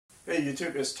Hey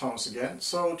YouTube, it's Thomas again.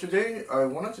 So today I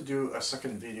wanted to do a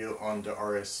second video on the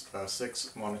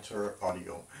RS6 monitor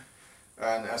audio.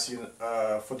 And as you,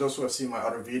 for those who have seen my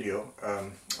other video,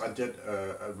 I did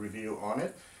a review on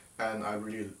it and I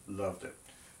really loved it.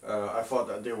 I thought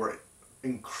that they were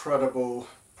incredible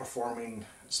performing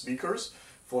speakers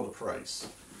for the price.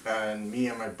 And me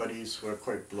and my buddies were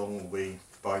quite blown away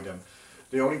by them.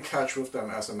 The only catch with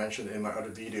them, as I mentioned in my other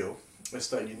video,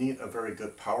 is that you need a very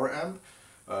good power amp.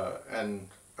 And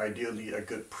ideally a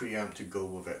good preamp to go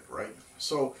with it, right?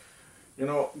 So, you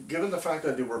know, given the fact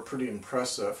that they were pretty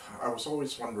impressive, I was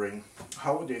always wondering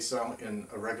how would they sound in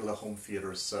a regular home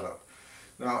theater setup.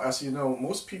 Now, as you know,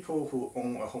 most people who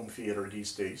own a home theater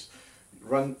these days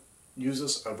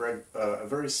uses a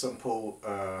very simple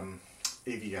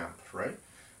AV amp, right?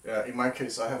 In my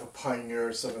case, I have a Pioneer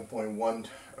 7.1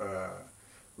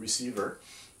 receiver.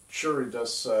 Sure, it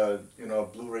does you know,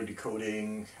 Blu-ray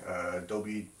decoding,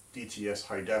 Dolby DTS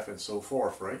high def and so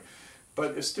forth, right?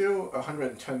 But it's still a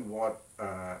 110 watt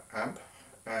amp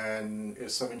and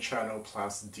it's 7-channel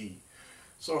Class D.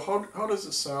 So how does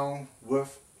it sound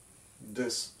with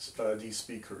these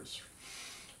speakers?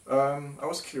 I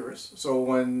was curious, so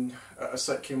when a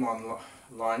set came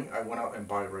online, I went out and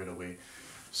bought it right away.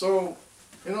 So,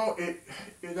 you know,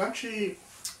 it actually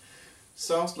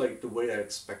sounds like the way I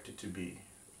expect it to be.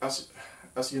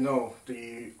 As you know,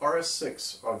 the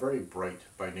RS6 are very bright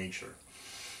by nature,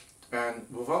 and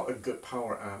without a good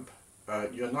power amp,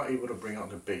 you're not able to bring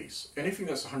out the bass. Anything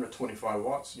that's 125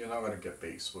 watts, you're not going to get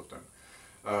bass with them.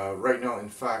 Right now, in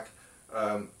fact,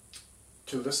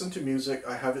 to listen to music,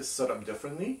 I have it set up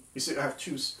differently. You see, I have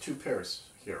two pairs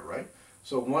here, right?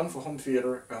 So one for home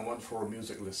theater and one for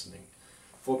music listening.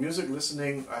 For music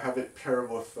listening, I have it paired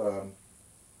with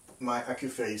my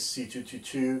AccuPhase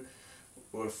C222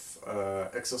 with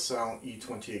Exosound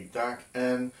E28 DAC,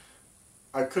 and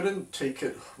I couldn't take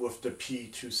it with the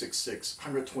P266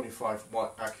 125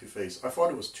 watt AccuPhase. I thought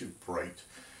it was too bright.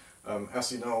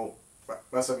 As you know,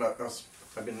 as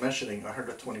I've been mentioning,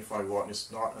 125 watt is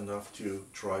not enough to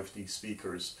drive these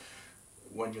speakers.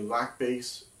 When you lack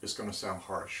bass, it's going to sound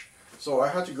harsh. So I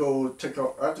had to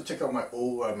take out my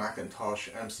old Macintosh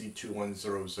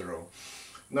MC2100.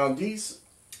 Now this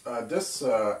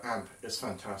amp is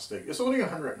fantastic. It's only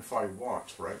 105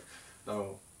 watts, right?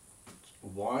 Now,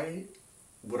 why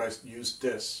would I use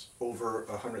this over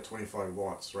 125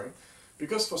 watts, right?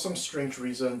 Because for some strange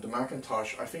reason, the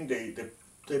Macintosh, I think they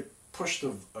push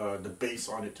the bass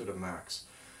on it to the max.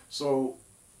 So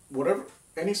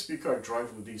any speaker I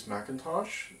drive with these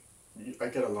Macintosh, I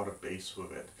get a lot of bass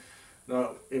with it.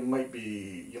 Now, it might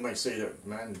be, you might say that,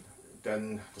 man,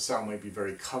 then the sound might be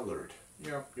very colored.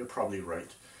 Yeah, you're probably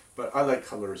right. But I like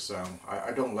color sound.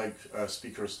 I don't like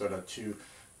speakers that are too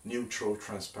neutral,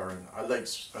 transparent. I like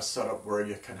a setup where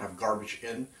you can have garbage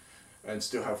in and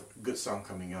still have good sound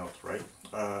coming out, right?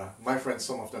 My friends,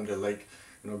 some of them, they like,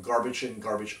 you know, garbage in,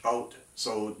 garbage out.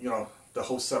 So, you know, the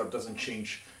whole setup doesn't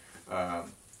change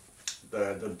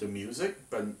the music,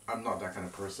 but I'm not that kind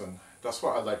of person. That's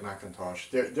why I like Macintosh.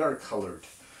 They're colored,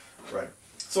 right?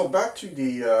 So back to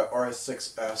the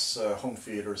RS6S home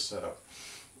theater setup.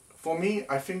 For me,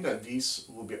 I think that these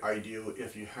will be ideal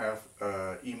if you have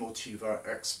Emotiva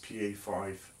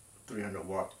XPA5 300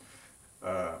 watt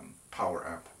power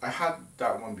amp. I had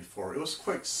that one before. It was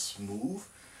quite smooth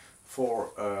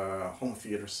for a home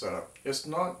theater setup. It's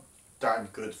not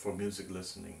that good for music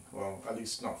listening. Well, at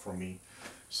least not for me.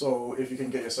 So if you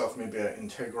can get yourself maybe an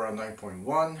Integra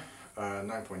 9.1,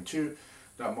 9.2,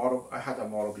 that model, I had that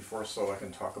model before, so I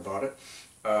can talk about it.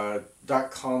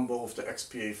 That combo of the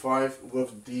XPA5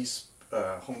 with these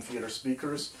home theater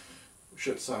speakers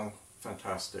should sound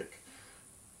fantastic.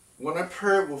 When I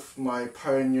pair it with my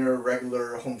Pioneer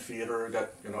regular home theater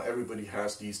that, you know, everybody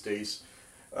has these days,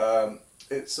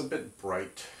 it's a bit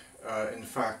bright. In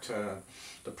fact,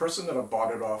 the person that I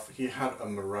bought it off, he had a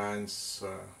Marantz,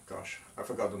 gosh, I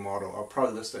forgot the model. I'll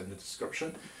probably list it in the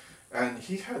description. And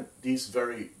he had these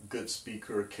very good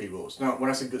speaker cables. Now, when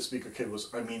I say good speaker cables,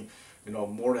 I mean, you know,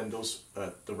 more than those,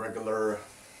 the regular,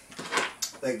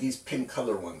 like these pink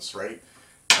color ones, right?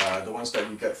 The ones that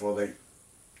you get for like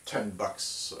 $10,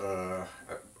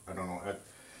 I don't know, at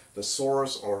the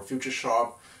Source or Future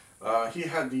Shop. He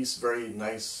had these very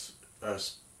nice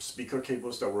speaker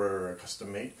cables that were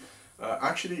custom made.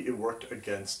 Actually, it worked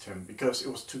against him because it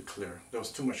was too clear. There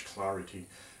was too much clarity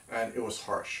and it was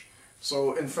harsh.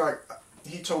 So in fact,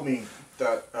 he told me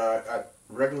that at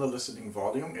regular listening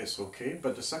volume is okay,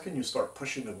 but the second you start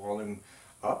pushing the volume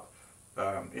up,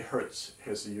 it hurts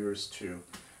his ears too.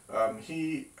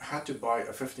 He had to buy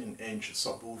a 15-inch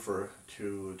subwoofer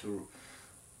to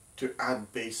to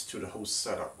add bass to the whole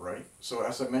setup, right? So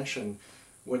as I mentioned,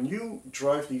 when you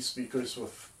drive these speakers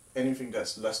with anything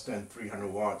that's less than 300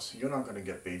 watts, you're not going to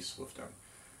get bass with them.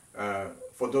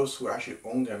 For those who actually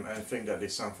own them and think that they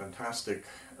sound fantastic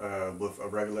with a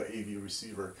regular AV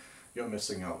receiver, you're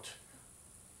missing out.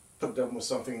 Put them with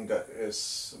something that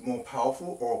is more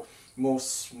powerful or more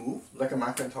smooth, like a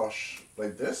Macintosh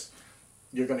like this,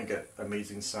 you're going to get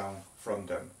amazing sound from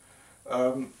them.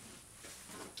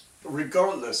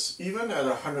 Regardless, even at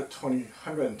 120,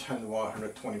 110 watt,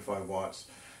 125 watts,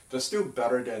 they're still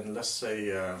better than, let's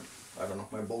say, I don't know,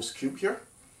 my Bose Cube here.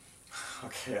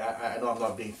 Okay, I know I'm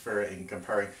not being fair in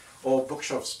comparing, or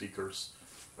bookshelf speakers.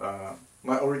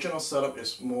 My original setup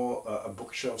is more a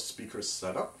bookshelf speaker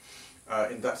setup.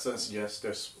 In that sense, yes,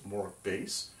 there's more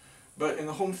bass. But in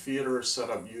a home theater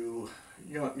setup,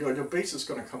 your bass is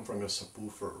going to come from your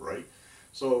subwoofer, right?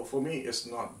 So for me, it's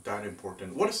not that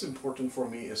important. What is important for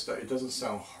me is that it doesn't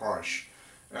sound harsh.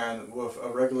 And with a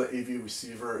regular AV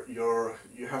receiver,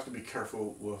 you have to be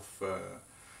careful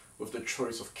with the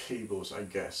choice of cables, I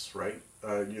guess, right?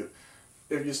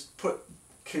 If you put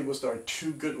cables that are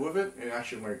too good with it, it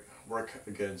actually might work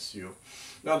against you.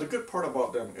 Now, the good part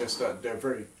about them is that they're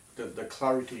the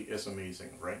clarity is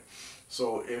amazing, right?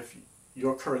 So if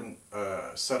your current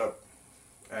setup,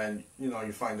 and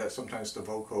you find that sometimes the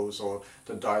vocals or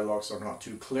the dialogues are not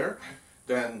too clear,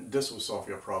 then this will solve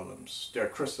your problems. They're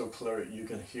crystal clear. You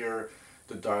can hear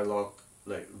the dialogue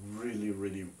like really,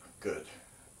 really good.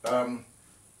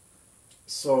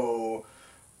 So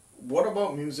what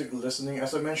about music listening?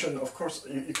 As I mentioned, of course,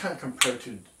 you can't compare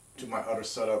to my other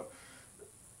setup.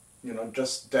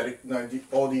 Just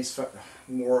all these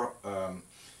more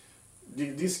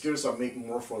these gears are made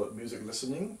more for music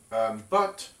listening,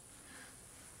 but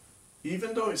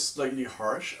even though it's slightly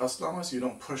harsh, as long as you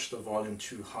don't push the volume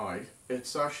too high,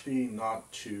 it's actually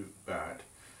not too bad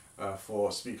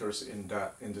for speakers in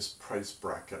this price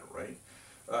bracket, right?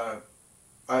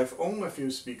 I've owned a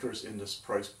few speakers in this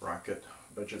price bracket,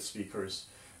 budget speakers,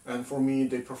 and for me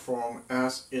they perform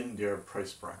as in their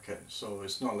price bracket. So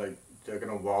it's not like they're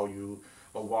gonna wow you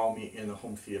or wow me in a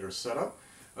home theater setup.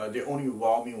 They only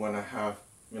wow me when I have,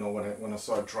 when I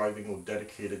start driving with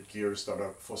dedicated gears that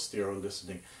are for stereo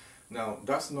listening. Now,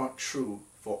 that's not true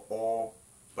for all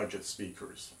budget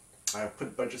speakers. I have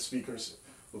put budget speakers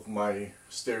with my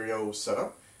stereo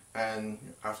setup, and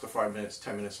after 5 minutes,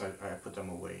 10 minutes, I put them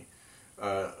away.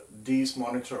 These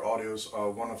monitor audios are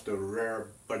one of the rare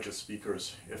budget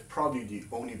speakers, if probably the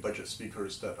only budget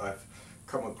speakers that I've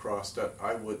come across that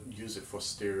I would use it for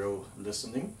stereo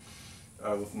listening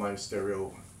with my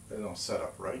stereo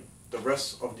setup, right? The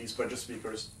rest of these budget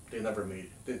speakers, they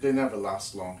never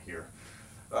last long here.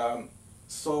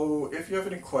 So if you have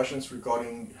any questions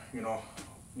regarding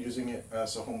using it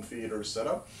as a home theater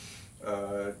setup,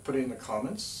 put it in the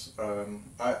comments.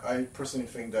 I personally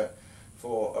think that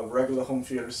for a regular home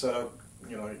theater setup,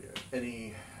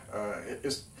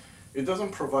 it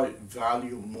doesn't provide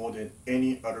value more than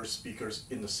any other speakers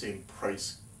in the same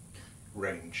price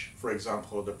range. For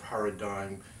example, the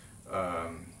Paradigm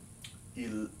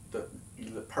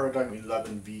Paradigm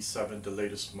 11 V7, the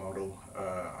latest model,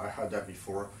 I had that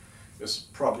before. It's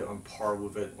probably on par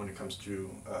with it when it comes to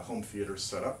home theater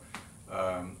setup.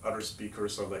 Other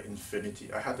speakers are like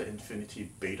Infinity. I had the Infinity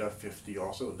Beta 50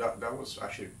 also. That was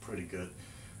actually pretty good.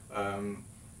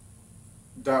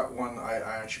 That one,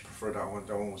 I actually prefer that one.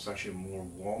 That one was actually more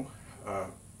warm.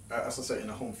 As I said, in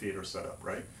a home theater setup,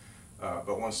 right?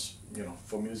 But once,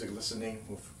 for music listening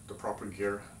with the proper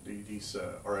gear, these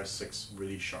RS6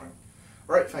 really shine.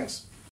 Alright, thanks.